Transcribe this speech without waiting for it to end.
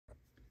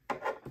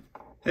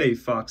Hey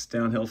Fox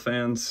Downhill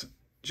fans,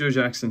 Joe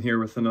Jackson here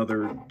with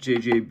another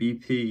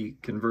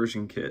JJBP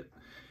conversion kit.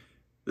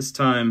 This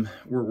time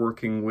we're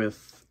working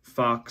with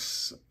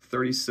Fox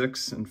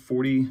 36 and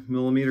 40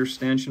 millimeter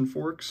stanchion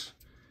forks.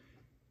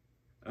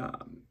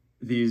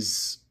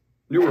 These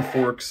newer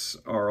forks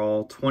are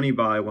all 20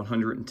 by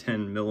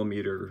 110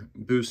 millimeter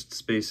boost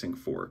spacing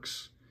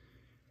forks.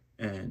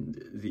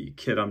 And the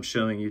kit I'm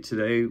showing you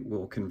today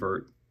will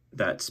convert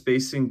that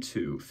spacing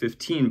to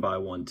 15 by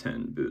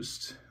 110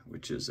 boost,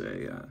 which is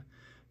a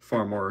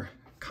far more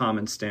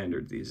common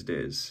standard these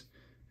days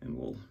and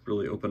will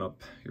really open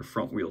up your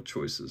front wheel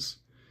choices.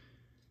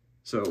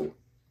 So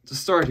to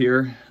start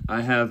here,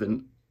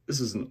 this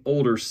is an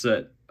older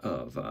set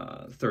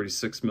of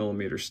 36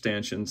 millimeter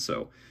stanchions,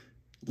 so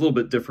a little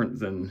bit different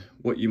than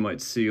what you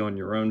might see on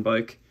your own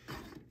bike.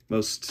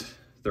 Most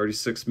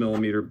 36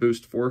 millimeter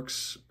boost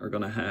forks are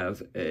going to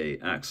have an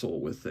axle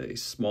with a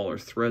smaller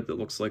thread that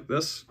looks like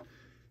this.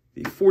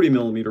 The 40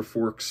 millimeter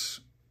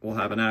forks will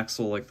have an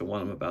axle like the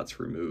one I'm about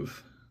to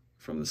remove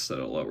from this set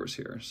of lowers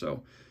here.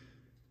 So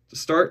to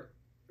start,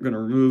 we're going to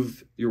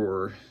remove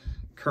your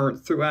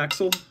current through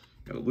axle.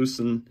 Got to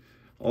loosen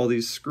all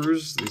these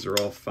screws. These are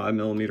all 5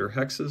 millimeter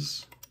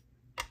hexes.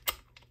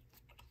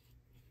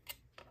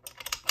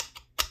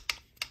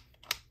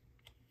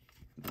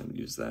 And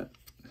use that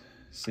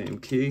same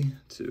key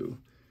to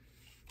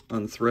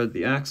unthread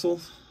the axle.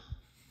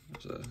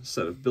 There's a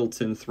set of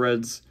built-in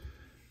threads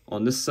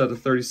on this set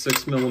of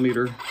 36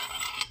 millimeter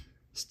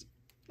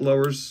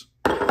lowers.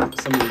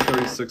 Some of the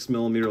 36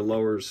 millimeter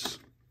lowers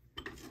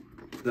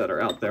that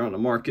are out there on the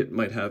market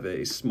might have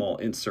a small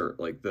insert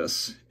like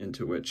this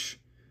into which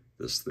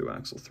this through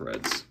axle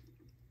threads.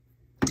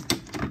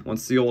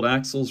 Once the old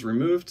axle is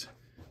removed,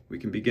 we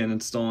can begin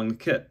installing the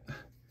kit.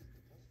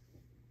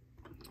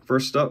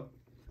 First up,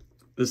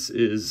 this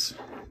is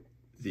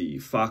the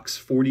Fox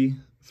 40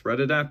 thread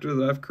adapter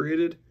that I've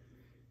created.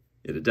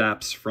 It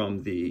adapts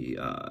from the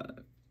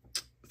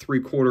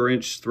 3/4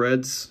 inch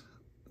threads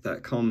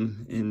that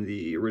come in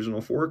the original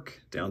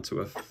fork down to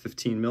a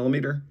 15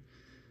 millimeter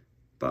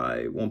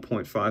by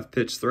 1.5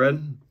 pitch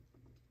thread.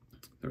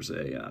 There's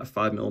a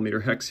 5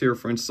 millimeter hex here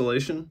for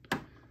installation.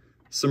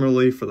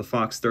 Similarly, for the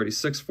Fox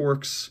 36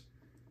 forks,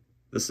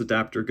 this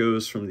adapter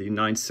goes from the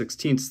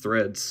 9/16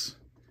 threads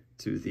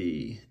to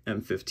the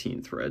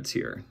M15 threads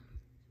here.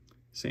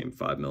 Same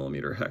 5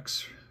 millimeter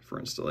hex for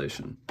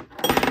installation.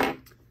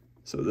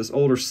 So this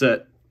older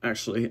set,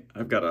 actually,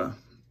 I've got a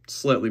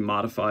slightly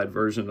modified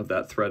version of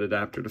that thread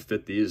adapter to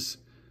fit these.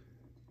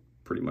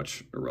 Pretty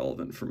much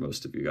irrelevant for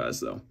most of you guys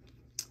though.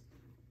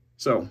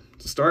 So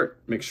to start,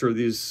 make sure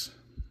these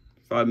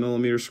 5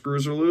 millimeter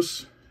screws are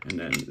loose, and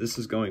then this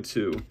is going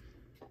to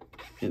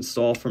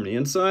install from the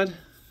inside.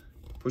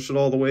 Push it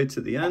all the way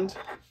to the end.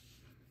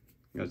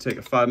 You're going to take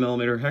a 5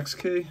 millimeter hex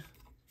key,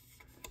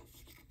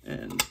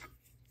 and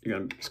you're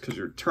going to, because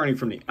you're turning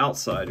from the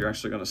outside, you're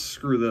actually going to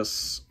screw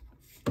this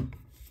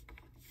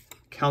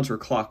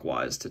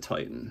counterclockwise to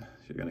tighten.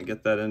 You're going to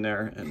get that in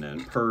there, and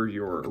then per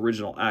your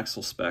original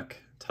axle spec,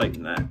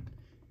 tighten that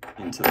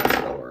into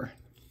the lower.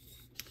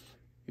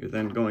 You're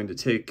then going to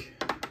take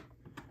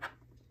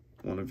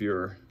one of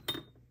your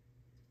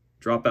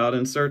dropout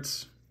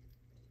inserts.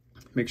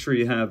 Make sure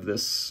you have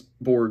this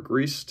bore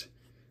greased,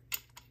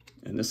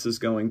 and this is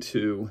going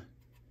to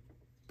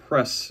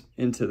press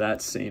into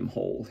that same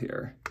hole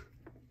here,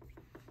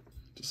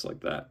 just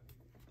like that.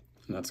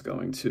 And that's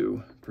going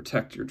to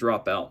protect your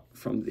dropout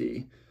from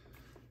the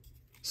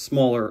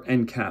smaller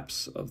end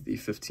caps of the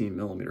 15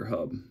 millimeter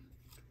hub.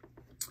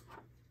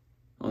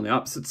 On the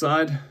opposite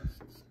side,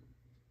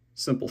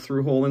 simple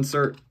through hole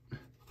insert.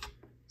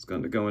 It's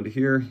going to go into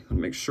here. You want to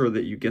make sure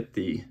that you get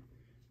the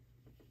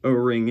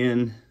O-ring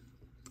in.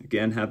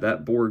 Again, have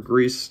that bore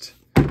greased.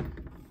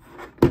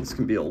 This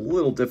can be a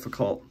little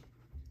difficult.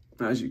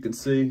 As you can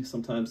see,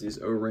 sometimes these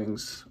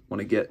O-rings want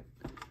to get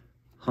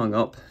hung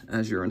up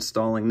as you're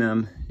installing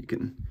them. You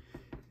can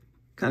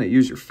kind of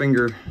use your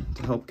finger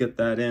to help get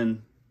that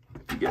in.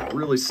 If you get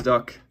really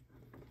stuck,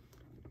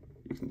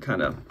 you can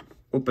kind of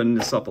open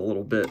this up a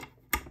little bit.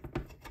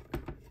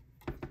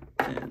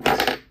 And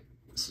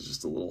this is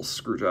just a little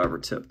screwdriver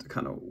tip to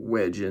kind of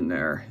wedge in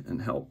there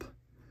and help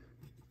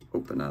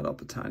open that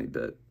up a tiny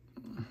bit.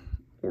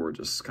 Or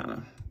just kind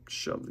of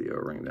shove the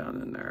O-ring down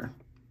in there.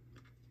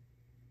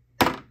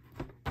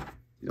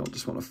 You don't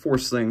just want to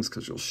force things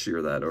because you'll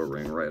shear that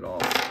O-ring right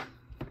off.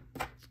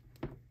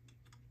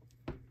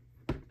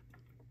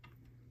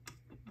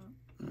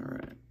 All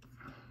right.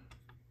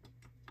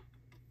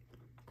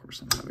 Of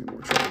course, I'm having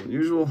more trouble than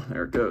usual.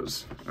 There it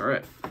goes. All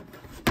right.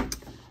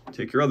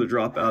 Take your other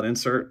dropout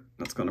insert.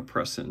 That's going to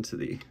press into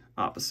the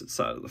opposite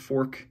side of the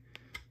fork.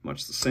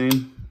 Much the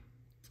same.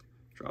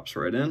 Drops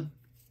right in.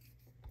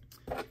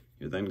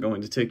 You're then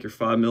going to take your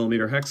 5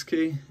 millimeter hex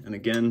key, and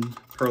again,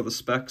 per the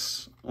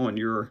specs on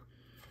your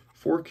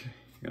fork,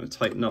 you're going to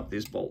tighten up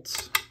these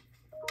bolts.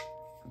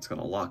 It's going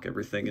to lock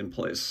everything in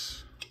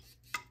place.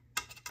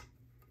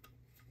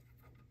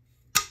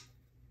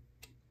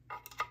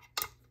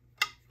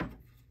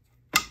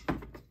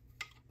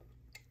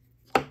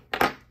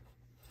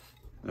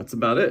 That's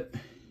about it.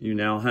 You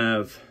now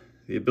have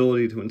the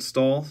ability to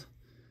install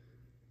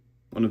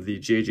one of the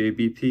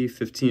JJBP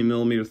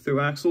 15mm through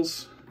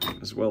axles,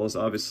 as well as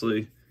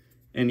obviously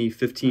any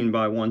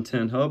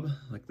 15x110 hub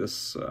like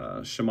this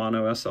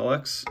Shimano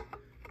SLX.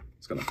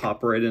 It's going to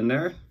pop right in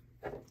there.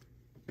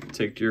 You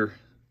take your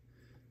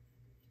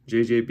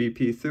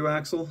JJBP through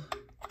axle,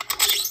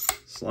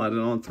 slide it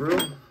on through,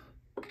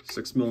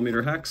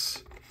 6mm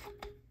hex,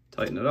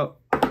 tighten it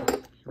up,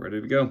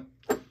 ready to go.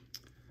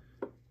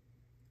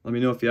 Let me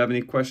know if you have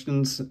any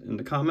questions in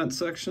the comments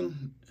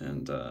section,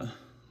 and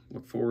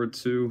look forward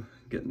to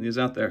getting these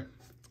out there.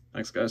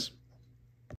 Thanks, guys.